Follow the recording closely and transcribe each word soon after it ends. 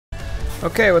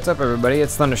Okay, what's up everybody?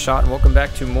 It's Thundershot and welcome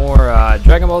back to more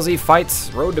Dragon Ball Z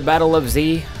Fights, Road to Battle of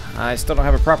Z. I still don't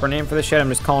have a proper name for this yet, I'm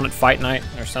just calling it Fight Night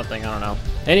or something, I don't know.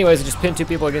 Anyways, I just pin two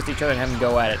people against each other and have them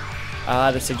go at it.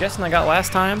 The suggestion I got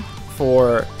last time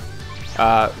for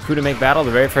who to make battle, the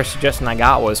very first suggestion I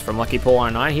got was from Lucky Pole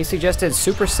 9. He suggested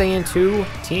Super Saiyan 2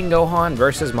 Teen Gohan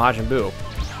versus Majin Buu.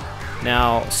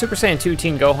 Now, Super Saiyan 2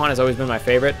 Teen Gohan has always been my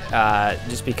favorite,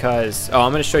 just because... Oh,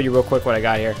 I'm going to show you real quick what I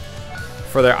got here.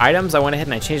 For their items, I went ahead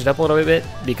and I changed it up a little bit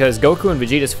because Goku and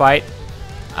Vegeta's fight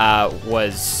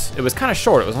was kind of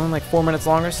short. It was only like 4 minutes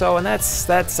long or so, and that's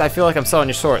I feel like I'm selling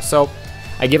you short. So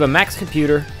I give a max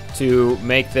computer to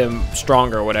make them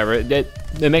stronger or whatever. It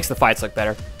makes the fights look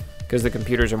better because the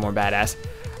computers are more badass.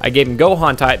 I gave him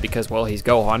Gohan type because, well, he's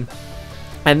Gohan.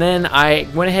 And then I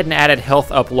went ahead and added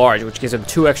health up large, which gives him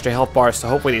 2 extra health bars, so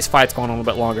hopefully these fights go on a little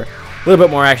bit longer. A little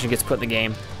bit more action gets put in the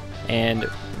game, and,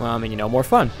 well, I mean, you know, more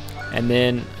fun. And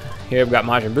then here I've got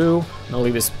Majin Buu. I'll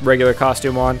leave his regular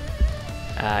costume on.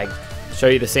 Show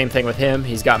you the same thing with him.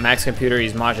 He's got max computer,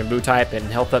 he's Majin Buu type, and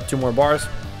health up 2 more bars.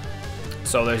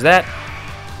 So there's that.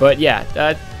 But yeah,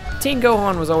 Teen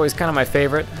Gohan was always kind of my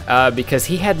favorite because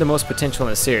he had the most potential in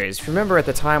the series. If you remember at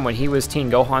the time when he was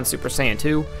Teen Gohan Super Saiyan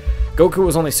 2, Goku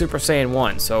was only Super Saiyan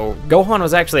 1, so Gohan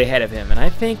was actually ahead of him. And I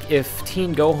think if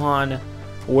Teen Gohan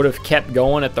would have kept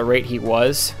going at the rate he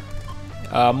was,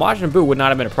 Majin Buu would not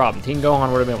have been a problem. Teen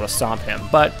Gohan would have been able to stomp him.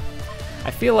 But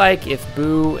I feel like if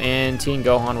Buu and Teen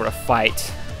Gohan were to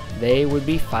fight, they would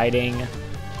be fighting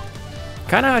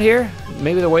kind of out here.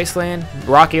 Maybe the Wasteland,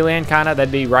 Rocky Land, kind of. That'd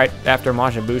be right after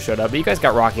Majin Buu showed up. But you guys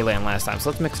got Rocky Land last time, so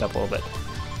let's mix it up a little bit.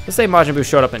 Let's say Majin Buu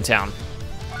showed up in town.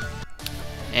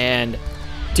 And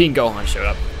Teen Gohan showed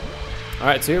up.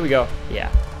 Alright, so here we go.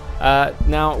 Yeah.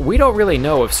 Now, we don't really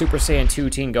know if Super Saiyan 2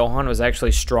 Teen Gohan was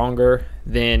actually stronger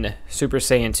than Super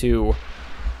Saiyan 2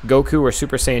 Goku or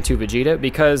Super Saiyan 2 Vegeta,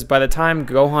 because by the time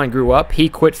Gohan grew up, he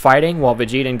quit fighting while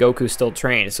Vegeta and Goku still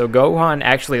trained. So Gohan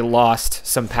actually lost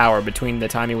some power between the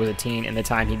time he was a teen and the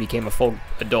time he became a full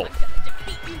adult,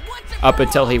 up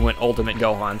until he went Ultimate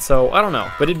Gohan. So, I don't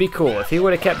know, but it'd be cool if he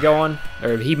would have kept going,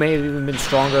 or he may have even been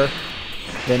stronger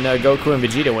than Goku and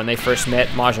Vegeta when they first met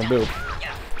Majin Buu.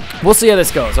 We'll see how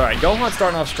this goes. Alright, Gohan's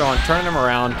starting off strong, turning him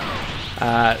around.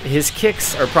 His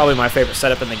kicks are probably my favorite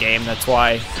setup in the game. That's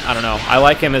why, I don't know, I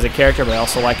like him as a character, but I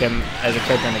also like him as a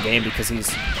character in the game because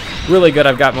he's really good.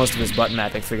 I've got most of his button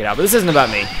mapping figured out, but this isn't about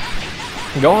me.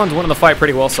 Gohan's winning the fight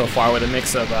pretty well so far with a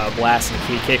mix of blasts and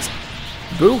key kicks.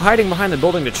 Buu hiding behind the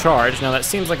building to charge. Now that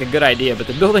seems like a good idea, but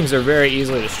the buildings are very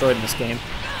easily destroyed in this game,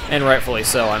 and rightfully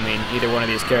so. I mean, either one of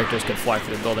these characters could fly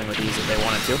through the building with ease if they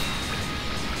wanted to.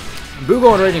 Buu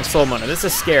going Raging Soul Mono. This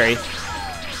is scary.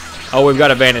 Oh, we've got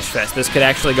a Vanish Fest. This could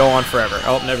actually go on forever.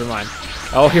 Oh, never mind.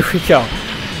 Oh, here we go.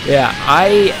 Yeah,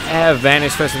 I have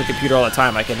Vanish Fest with the computer all the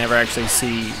time. I can never actually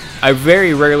see... I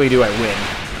very rarely do I win.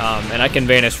 And I can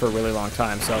vanish for a really long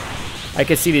time, so I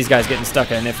could see these guys getting stuck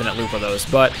in an infinite loop of those.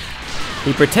 But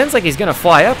he pretends like he's going to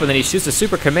fly up, and then he shoots a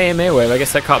Super Kamehameha wave. I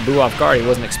guess that caught Buu off guard. He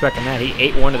wasn't expecting that. He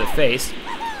ate one to the face.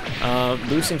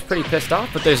 Buu seems pretty pissed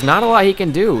off, but there's not a lot he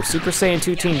can do. Super Saiyan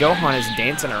 2 Teen Gohan is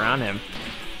dancing around him.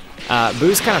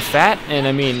 Buu's kind of fat, and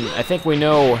I mean, I think we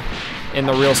know in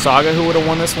the real saga who would have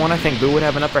won this one. I think Buu would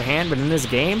have an upper hand, but in this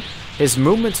game, his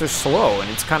movements are slow, and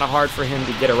it's kind of hard for him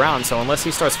to get around, so unless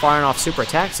he starts firing off super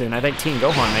attacks soon, I think Teen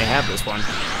Gohan may have this one.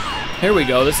 Here we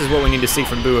go. This is what we need to see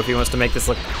from Buu if he wants to make this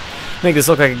look like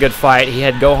a good fight. He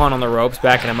had Gohan on the ropes,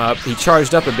 backing him up. He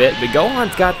charged up a bit, but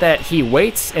Gohan's got that, he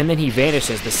waits, and then he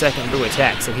vanishes the second Buu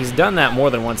attacks, and he's done that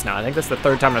more than once now. I think that's the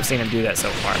 3rd time I've seen him do that so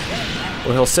far.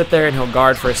 Well, he'll sit there and he'll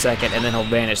guard for a second, and then he'll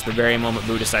vanish the very moment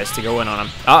Buu decides to go in on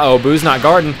him. Uh-oh, Buu's not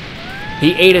guarding.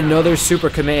 He ate another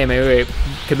Super Kamehameha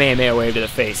wave to the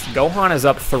face. Gohan is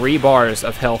up 3 bars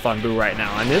of health on Buu right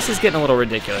now, and this is getting a little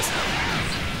ridiculous.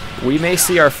 We may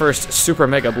see our first Super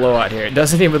Mega Blowout here. It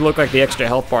doesn't even look like the extra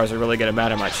health bars are really going to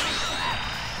matter much.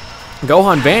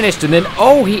 Gohan vanished, and then,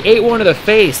 oh, he ate one to the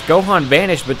face. Gohan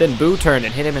vanished, but then Buu turned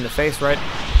and hit him in the face right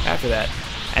after that.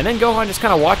 And then Gohan just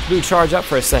kind of watched Buu charge up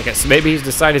for a second, so maybe he's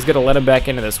decided he's going to let him back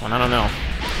into this one. I don't know.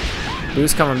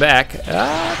 Buu's coming back.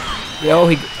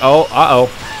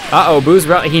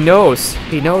 Buu's he knows.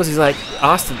 He knows. He's like,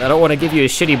 Austin, I don't want to give you a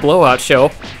shitty blowout show.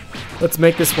 Let's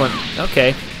make this one.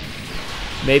 Okay.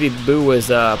 Maybe Buu was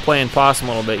playing possum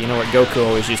a little bit. You know what Goku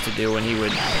always used to do when he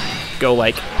would go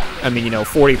like, I mean, you know,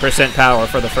 40% power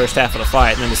for the first half of the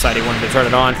fight and then decide he wanted to turn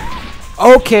it on.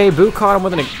 Okay, Buu caught him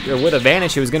with a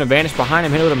vanish. He was going to vanish behind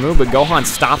him, hit it with a move, but Gohan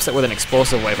stops it with an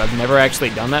explosive wave. I've never actually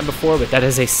done that before, but that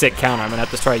is a sick counter. I'm going to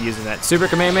have to try using that. Super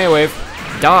Kamehameha wave.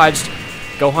 Dodged.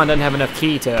 Gohan doesn't have enough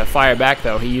ki to fire back,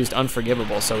 though. He used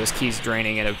Unforgivable, so his ki's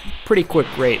draining at a pretty quick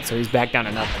rate, so he's back down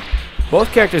to nothing.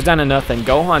 Both characters down to nothing.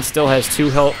 Gohan still has 2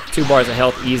 bars of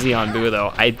health easy on Buu,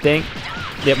 though. I think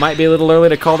it might be a little early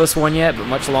to call this one yet, but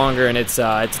much longer, and it's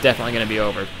definitely going to be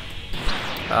over.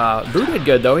 Buu did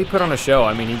good, though. He put on a show.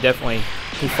 I mean, he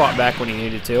fought back when he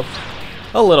needed to.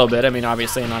 A little bit. I mean,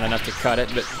 obviously not enough to cut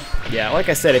it, but yeah, like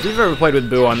I said, if you've ever played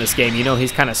with Buu on this game, you know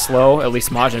he's kind of slow. At least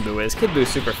Majin Buu is. Kid Buu's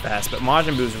super fast, but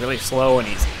Majin Buu's really slow, and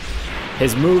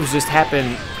his moves just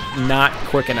happen not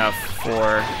quick enough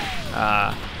for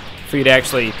you to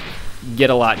actually get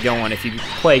a lot going if you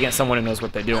play against someone who knows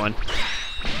what they're doing.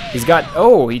 He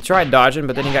tried dodging,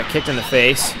 but then he got kicked in the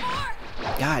face.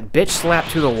 God, bitch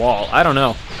slapped to the wall. I don't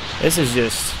know. This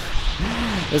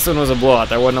one was a blowout.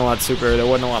 There wasn't a lot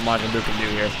Majin Buu could do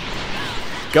here.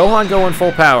 Gohan going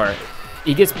full power.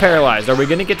 He gets paralyzed. Are we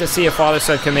going to get to see a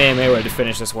father-son Kamehameha to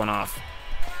finish this one off?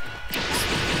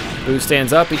 Buu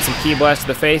stands up, eats some ki blast to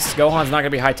the face. Gohan's not going to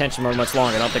be high tension mode much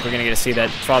longer. I don't think we're going to get to see that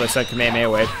father-son Kamehameha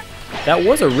wave. That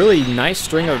was a really nice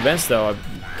string of events, though,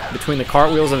 between the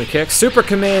cartwheels and the kicks. Super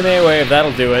Kamehameha wave,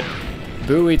 that'll do it.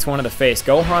 Buu eats one to the face.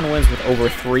 Gohan wins with over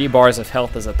 3 bars of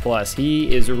health as a plus.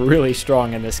 He is really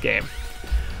strong in this game.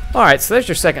 Alright, so there's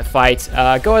your second fight. Go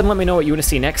ahead and let me know what you want to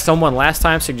see next. Someone last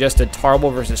time suggested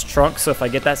Tarble versus Trunks, so if I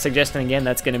get that suggestion again,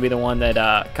 that's going to be the one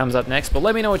that comes up next. But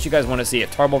let me know what you guys want to see.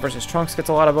 If Tarble versus Trunks gets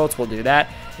a lot of votes, we'll do that.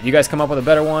 If you guys come up with a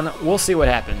better one, we'll see what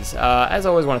happens. As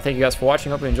always, I want to thank you guys for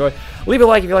watching. Hope you enjoyed. Leave a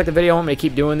like if you like the video. I want me to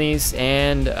keep doing these.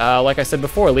 And like I said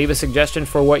before, leave a suggestion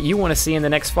for what you want to see in the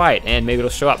next fight, and maybe it'll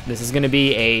show up. This is going to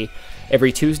be a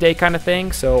every Tuesday kind of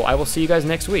thing, so I will see you guys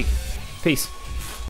next week. Peace.